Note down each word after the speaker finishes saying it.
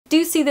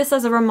do see this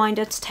as a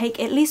reminder to take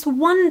at least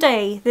one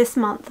day this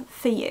month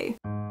for you.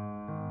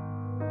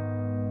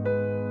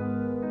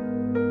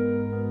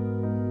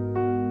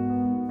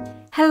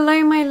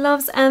 Hello my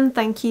loves, and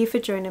thank you for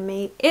joining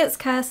me. It's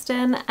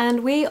Kirsten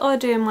and we are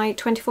doing my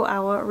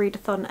 24-hour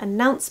readathon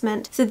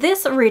announcement. So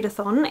this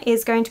readathon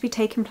is going to be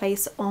taking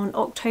place on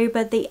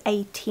October the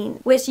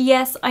 18th, which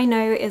yes, I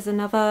know is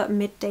another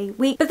midday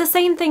week, but the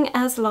same thing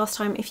as last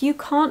time. If you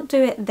can't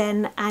do it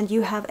then and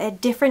you have a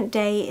different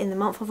day in the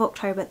month of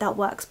October that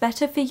works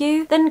better for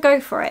you, then go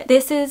for it.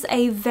 This is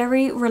a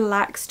very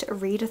relaxed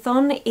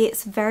readathon.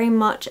 It's very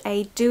much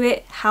a do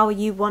it how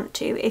you want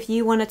to. If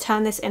you want to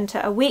turn this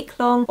into a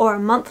week-long or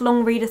a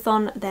month-long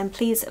readathon, then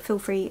please feel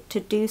free to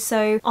do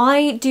so.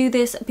 I do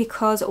this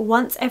because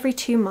once every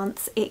 2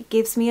 months it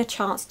gives me a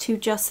chance to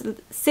just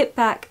sit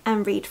back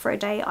and read for a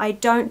day. I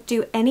don't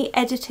do any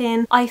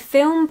editing. I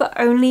film, but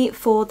only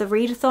for the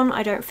readathon.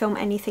 I don't film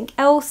anything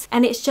else,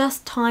 and it's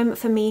just time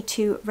for me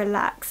to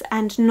relax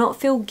and not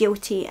feel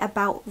guilty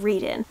about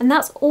reading, and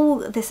that's all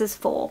this is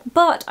for.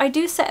 But I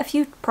do set a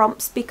few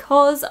prompts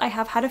because I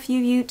have had a few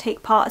of you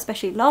take part,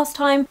 especially last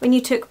time when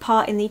you took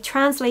part in the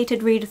translated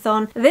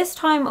readathon. This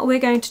time we're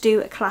going to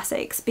do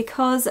classics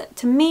because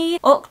to me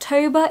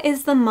October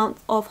is the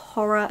month of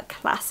horror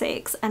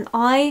classics and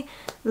I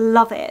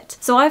love it.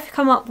 So I've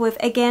come up with,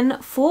 again,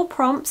 4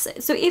 prompts.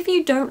 So if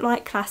you don't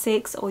like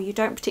classics or you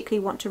don't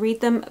particularly want to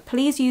read them,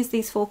 please use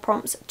these 4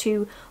 prompts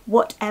to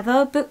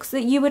whatever books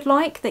that you would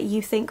like, that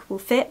you think will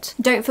fit.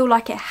 Don't feel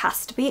like it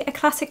has to be a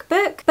classic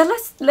book, but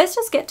let's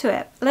just get to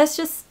it. Let's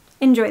just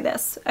enjoy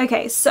this.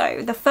 Okay,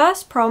 so the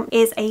first prompt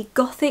is a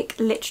Gothic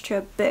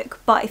literature book,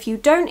 but if you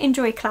don't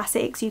enjoy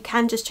classics, you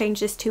can just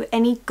change this to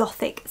any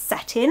Gothic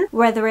setting,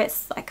 whether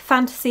it's like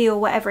fantasy or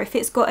whatever. If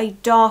it's got a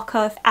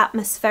darker,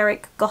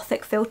 atmospheric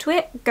Gothic feel to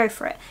it, go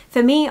for it.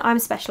 For me, I'm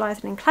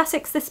specialising in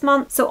classics this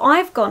month, so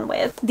I've gone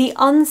with The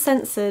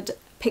Uncensored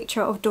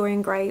Picture of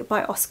Dorian Gray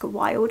by Oscar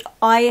Wilde.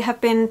 I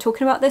have been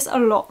talking about this a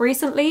lot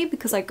recently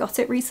because I got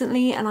it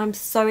recently and I'm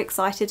so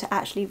excited to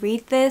actually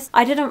read this.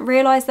 I didn't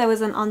realise there was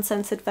an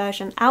uncensored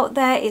version out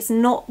there. It's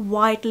not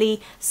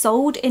widely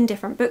sold in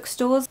different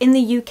bookstores. In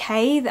the UK,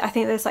 I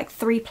think there's like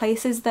 3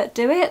 places that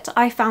do it.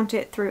 I found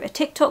it through a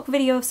TikTok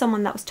video of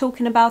someone that was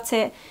talking about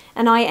it,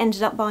 and I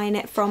ended up buying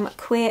it from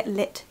Queer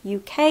Lit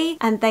UK,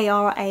 and they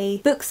are a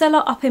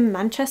bookseller up in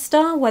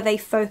Manchester where they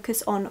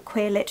focus on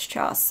queer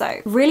literature.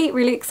 So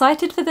really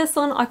excited for this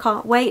one. I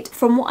can't wait.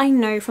 From what I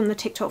know from the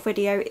TikTok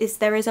video is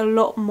there is a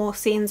lot more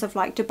scenes of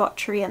like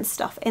debauchery and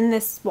stuff in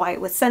this, why it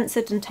was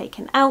censored and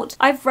taken out.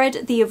 I've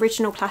read the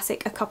original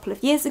classic a couple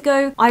of years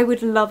ago. I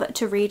would love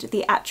to read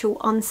the actual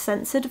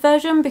uncensored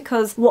version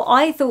because what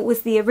I thought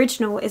was the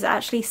original is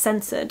actually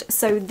censored.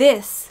 So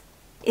this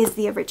is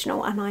the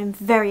original and I'm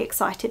very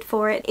excited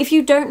for it. If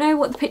you don't know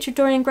what The Picture of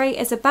Dorian Gray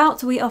is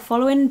about, we are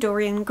following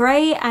Dorian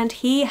Gray and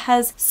he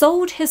has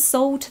sold his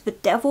soul to the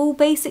devil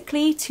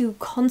basically to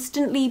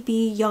constantly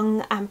be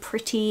young and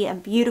pretty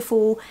and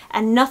beautiful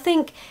and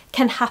nothing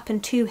can happen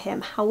to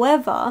him.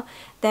 However,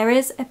 there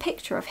is a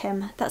picture of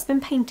him that's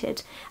been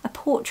painted, a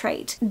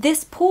portrait.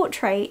 This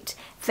portrait,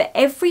 for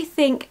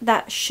everything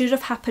that should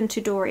have happened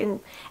to Dorian,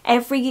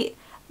 every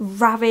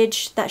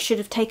ravage that should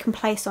have taken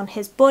place on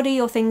his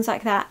body or things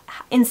like that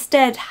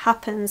instead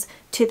happens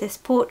to this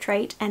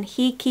portrait, and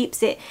he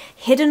keeps it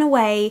hidden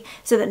away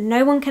so that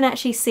no one can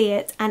actually see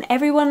it, and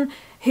everyone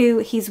who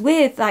he's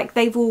with, like,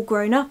 they've all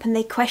grown up and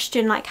they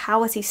question like,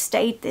 how has he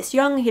stayed this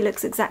young? He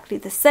looks exactly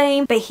the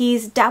same, but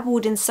he's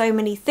dabbled in so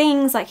many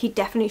things, like he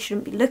definitely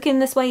shouldn't be looking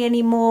this way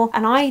anymore.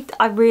 And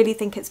I really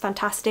think it's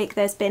fantastic.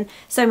 There's been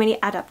so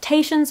many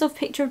adaptations of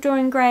Picture of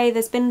Dorian Gray.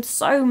 There's been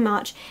so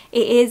much.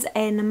 It is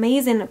an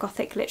amazing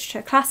Gothic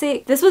literature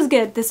classic. This was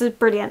good. This was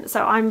brilliant.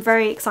 So I'm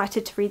very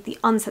excited to read the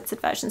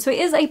uncensored version. So it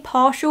is a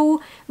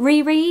partial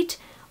reread,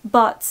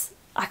 but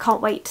I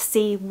can't wait to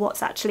see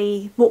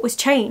what was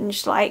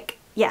changed. Like,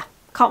 yeah,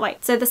 can't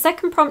wait. So the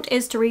second prompt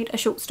is to read a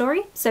short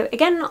story. So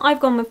again,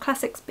 I've gone with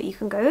classics, but you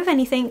can go with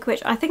anything,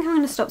 which I think I'm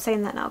going to stop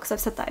saying that now because I've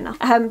said that enough.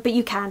 But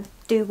you can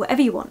do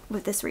whatever you want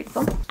with this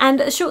readathon.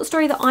 And a short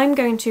story that I'm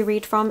going to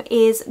read from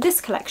is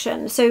this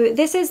collection. So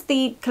this is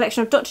the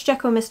collection of Dr.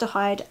 Jekyll and Mr.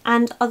 Hyde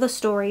and Other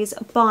Stories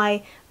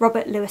by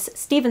Robert Louis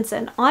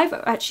Stevenson. I've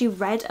actually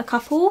read a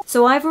couple.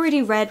 So I've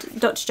already read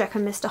Dr.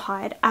 Jekyll and Mr.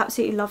 Hyde,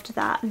 absolutely loved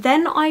that.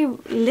 Then I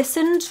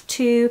listened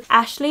to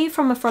Ashley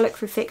from A Frolic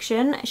Through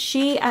Fiction.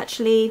 She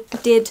actually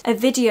did a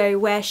video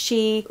where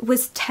she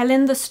was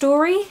telling the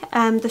story,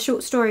 the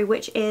short story,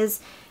 which is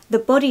The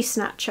Body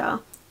Snatcher.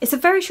 It's a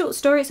very short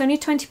story, it's only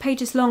 20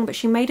 pages long, but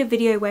she made a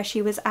video where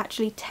she was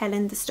actually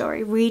telling the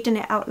story, reading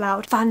it out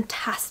loud.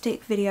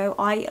 Fantastic video,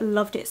 I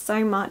loved it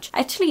so much.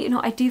 Actually, you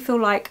know, I do feel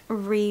like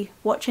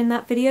re-watching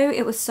that video.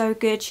 It was so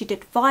good. She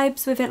did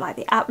vibes with it, like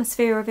the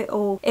atmosphere of it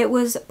all. It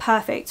was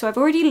perfect. So I've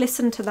already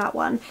listened to that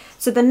one.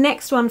 So the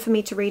next one for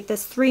me to read,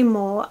 there's 3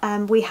 more.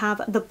 We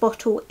have The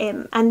Bottle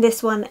Imp, and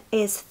this one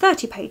is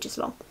 30 pages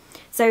long.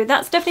 So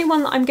that's definitely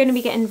one that I'm going to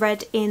be getting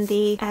read in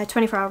the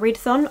 24-hour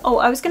readathon. Oh,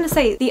 I was going to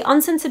say, the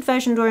uncensored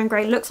version of Dorian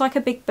Gray looks like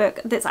a big book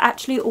that's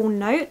actually all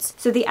notes.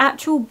 So the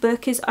actual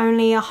book is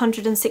only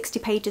 160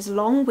 pages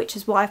long, which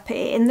is why I've put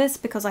it in this,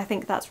 because I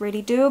think that's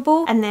really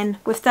doable. And then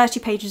with 30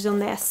 pages on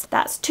this,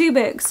 that's 2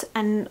 books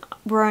and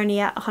we're only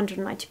at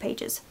 190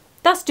 pages.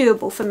 That's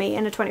doable for me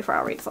in a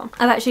 24-hour readathon.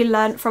 I've actually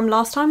learned from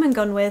last time and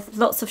gone with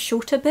lots of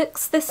shorter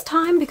books this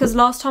time, because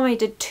last time I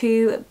did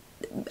 2,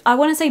 I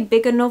want to say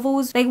bigger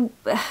novels.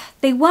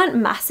 They weren't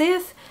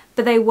massive,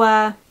 but they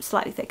were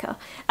slightly thicker.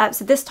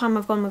 So this time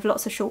I've gone with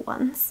lots of short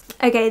ones.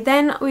 Okay,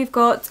 then we've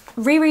got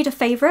reread a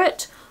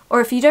favourite, or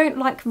if you don't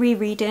like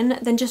rereading,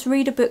 then just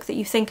read a book that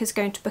you think is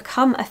going to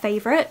become a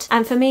favourite.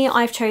 And for me,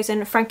 I've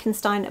chosen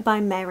Frankenstein by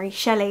Mary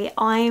Shelley.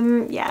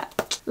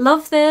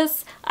 Love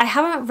this. I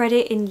haven't read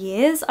it in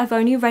years. I've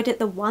only read it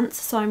the once,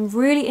 so I'm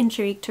really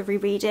intrigued to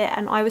reread it.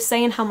 And I was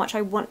saying how much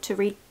I want to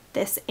read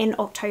this in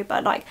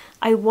October, like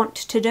I want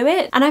to do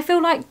it, and I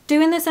feel like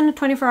doing this in a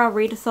 24-hour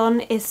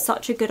readathon is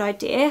such a good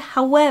idea.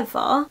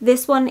 However,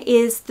 this one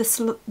is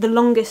the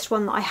longest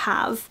one that I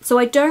have, so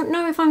I don't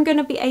know if I'm going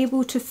to be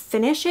able to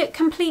finish it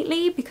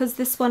completely, because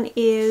this one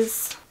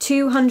is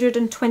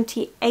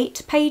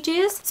 228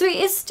 pages, so it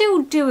is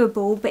still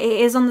doable, but it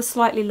is on the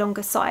slightly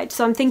longer side.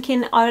 So I'm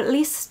thinking I'll at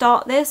least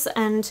start this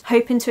and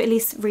hoping to at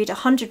least read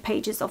 100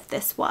 pages of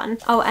this one.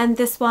 Oh, and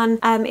this one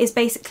is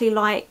basically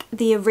like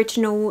the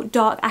original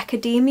Dark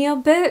Academia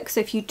book, so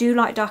if you do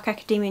like Dark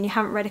Academia and you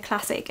haven't read a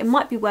classic, it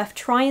might be worth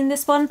trying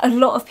this one. A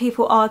lot of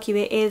people argue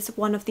it is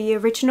one of the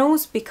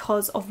originals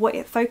because of what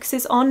it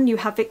focuses on. You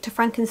have Victor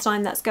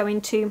Frankenstein that's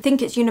going to, I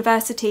think it's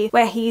university,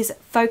 where he's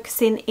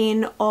focusing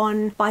in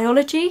on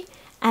biology,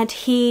 and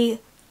he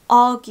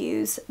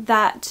argues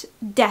that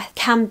death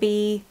can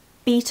be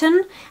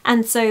beaten,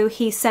 and so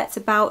he sets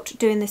about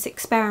doing this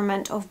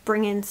experiment of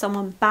bringing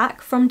someone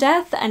back from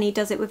death, and he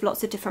does it with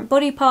lots of different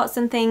body parts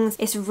and things.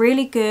 It's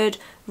really good,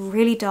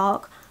 really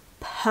dark,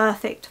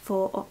 perfect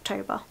for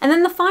October. And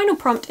then the final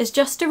prompt is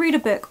just to read a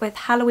book with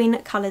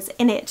Halloween colours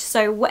in it.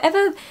 So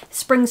whatever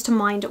springs to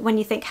mind when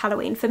you think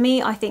Halloween. For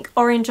me, I think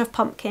orange of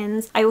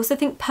pumpkins. I also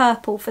think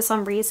purple for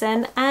some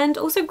reason, and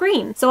also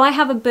green. So I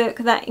have a book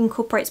that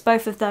incorporates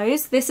both of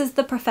those. This is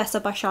The Professor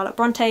by Charlotte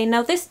Bronte.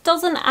 Now this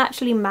doesn't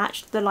actually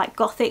match the like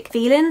gothic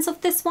feelings of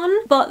this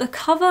one, but the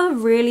cover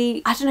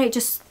really, I don't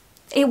know,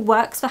 it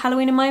works for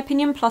Halloween in my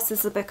opinion. Plus this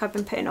is a book I've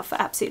been putting off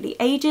for absolutely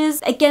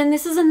ages. Again,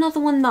 this is another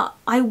one that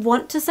I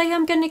want to say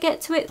I'm going to get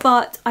to it,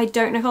 but I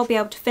don't know if I'll be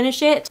able to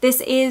finish it.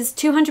 This is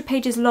 200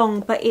 pages long,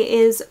 but it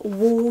is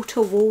wall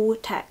to wall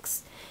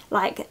text.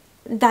 Like,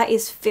 that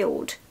is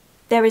filled.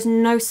 There is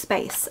no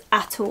space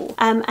at all.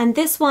 And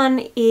this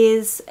one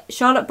is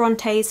Charlotte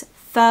Bronte's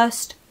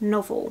first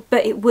novel,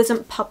 but it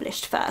wasn't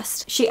published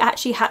first. She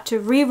actually had to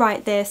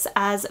rewrite this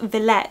as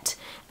Villette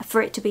for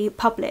it to be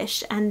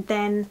published, and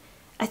then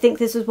I think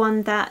this was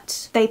one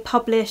that they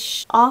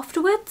published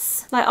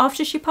afterwards, like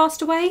after she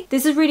passed away.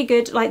 This is really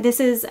good. Like, this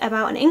is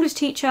about an English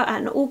teacher at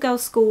an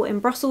all-girls school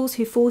in Brussels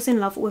who falls in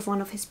love with one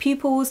of his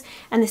pupils,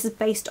 and this is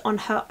based on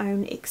her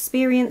own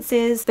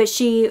experiences. But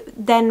she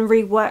then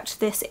reworked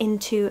this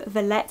into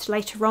Villette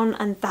later on,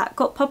 and that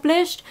got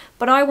published.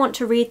 But I want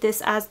to read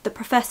this as The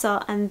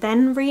Professor and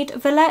then read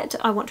Villette.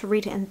 I want to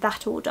read it in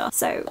that order.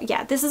 So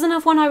yeah, this is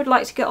another one I would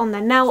like to get on there.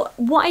 Now,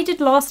 what I did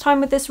last time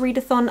with this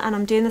readathon, and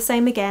I'm doing the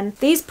same again,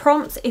 these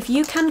prompts, if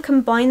you can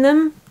combine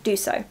them, do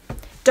so.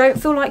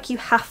 Don't feel like you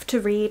have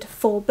to read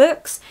 4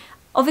 books.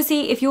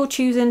 Obviously, if you're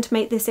choosing to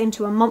make this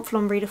into a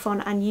month-long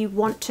readathon and you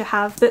want to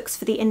have books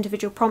for the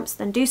individual prompts,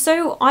 then do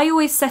so. I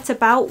always set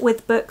about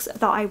with books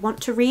that I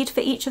want to read for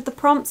each of the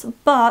prompts,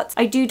 but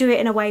I do it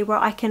in a way where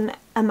I can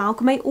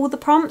amalgamate all the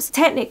prompts.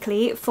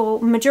 Technically,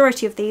 for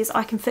majority of these,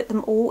 I can fit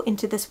them all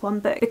into this one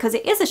book because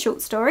it is a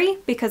short story,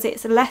 because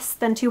it's less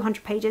than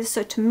 200 pages,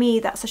 so to me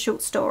that's a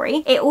short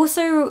story. It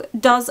also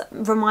does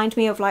remind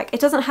me of, like, it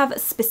doesn't have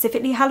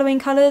specifically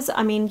Halloween colours.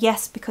 I mean,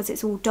 yes, because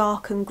it's all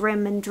dark and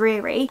grim and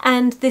dreary,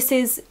 and this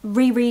is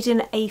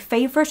rereading a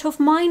favourite of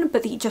mine,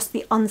 but just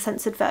the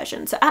uncensored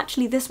version. So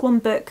actually this one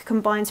book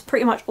combines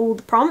pretty much all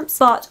the prompts,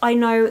 but I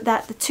know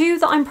that the 2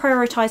 that I'm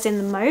prioritising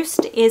the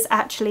most is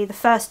actually the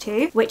first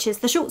 2, which is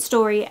the short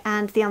story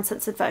and the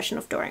uncensored version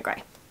of Dorian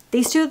Gray.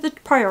 These 2 are the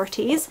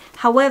priorities.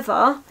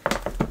 However,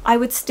 I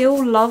would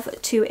still love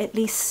to at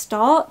least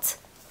start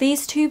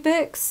these 2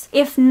 books.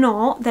 If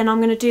not, then I'm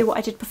going to do what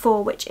I did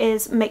before, which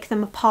is make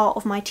them a part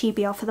of my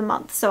TBR for the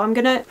month. So I'm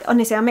going to,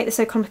 honestly, I make this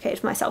so complicated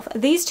for myself.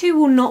 These 2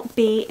 will not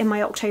be in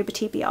my October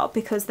TBR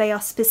because they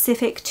are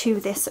specific to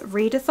this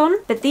readathon.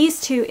 But these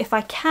 2, if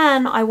I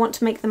can, I want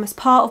to make them as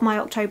part of my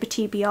October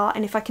TBR.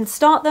 And if I can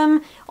start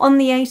them on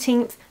the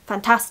 18th,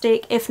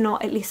 fantastic. If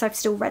not, at least I've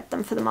still read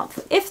them for the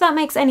month. If that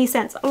makes any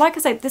sense. Like I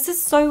said, this is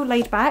so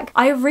laid back.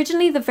 I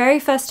originally, the very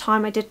first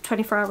time I did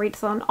 24-hour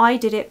readathon, I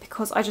did it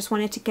because I just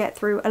wanted to get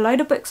through a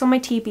load of books on my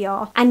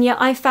TBR, and yet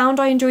I found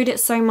I enjoyed it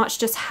so much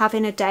just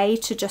having a day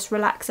to just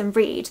relax and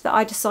read that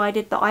I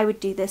decided that I would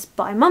do this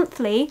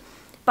bi-monthly,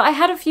 But I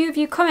had a few of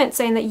you comment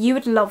saying that you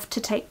would love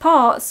to take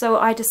part, so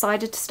I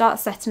decided to start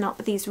setting up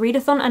these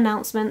readathon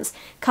announcements,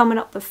 coming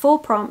up with 4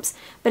 prompts,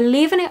 but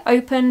leaving it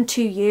open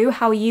to you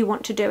how you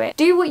want to do it.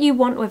 Do what you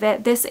want with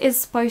it. This is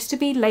supposed to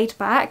be laid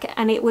back,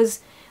 and it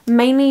was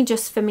mainly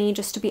just for me,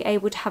 just to be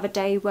able to have a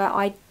day where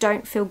I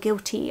don't feel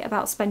guilty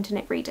about spending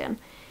it reading.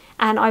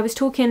 And I was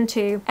talking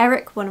to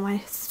Eric, one of my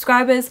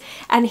subscribers,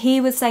 and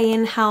he was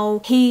saying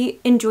how he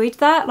enjoyed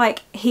that. Like,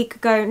 he could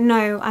go,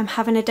 no, I'm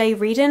having a day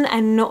reading,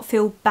 and not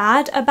feel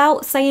bad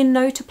about saying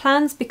no to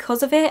plans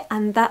because of it.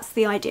 And that's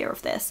the idea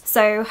of this.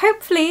 So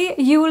hopefully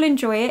you will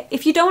enjoy it.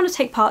 If you don't want to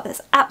take part, that's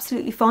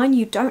absolutely fine.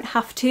 You don't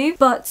have to,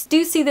 but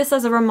do see this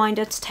as a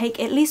reminder to take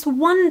at least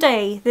one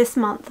day this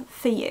month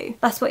for you.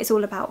 That's what it's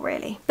all about,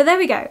 really. But there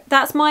we go.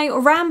 That's my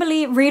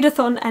rambly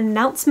readathon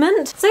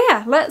announcement. So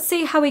yeah, let's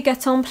see how we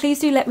get on. Please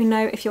do let me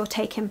know if you're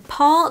taking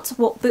part,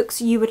 what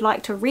books you would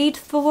like to read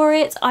for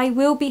it. I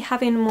will be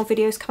having more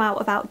videos come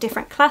out about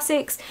different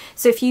classics,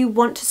 so if you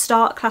want to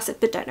start classic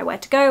but don't know where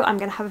to go, I'm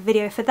going to have a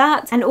video for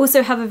that, and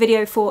also have a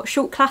video for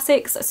short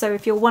classics. So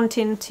if you're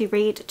wanting to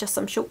read just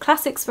some short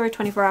classics for a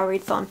 24-hour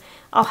readathon,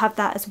 I'll have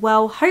that as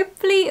well.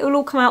 Hopefully it will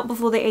all come out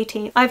before the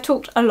 18th. I've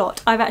talked a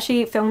lot. I've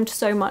actually filmed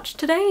so much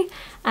today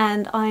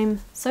and I'm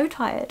so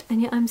tired,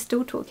 and yet I'm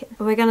still talking.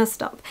 But we're gonna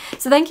stop.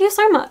 So thank you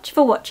so much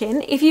for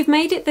watching. If you've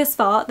made it this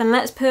far, then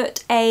let's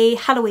put a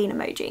Halloween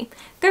emoji.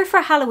 Go for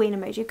a Halloween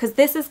emoji, because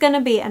this is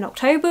gonna be an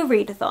October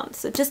readathon,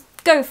 so just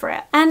go for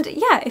it. And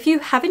yeah, if you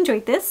have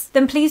enjoyed this,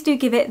 then please do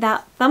give it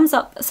that thumbs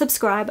up,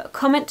 subscribe,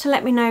 comment to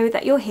let me know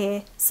that you're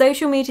here.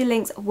 Social media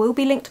links will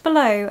be linked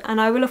below,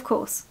 and I will of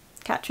course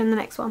catch you in the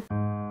next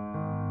one.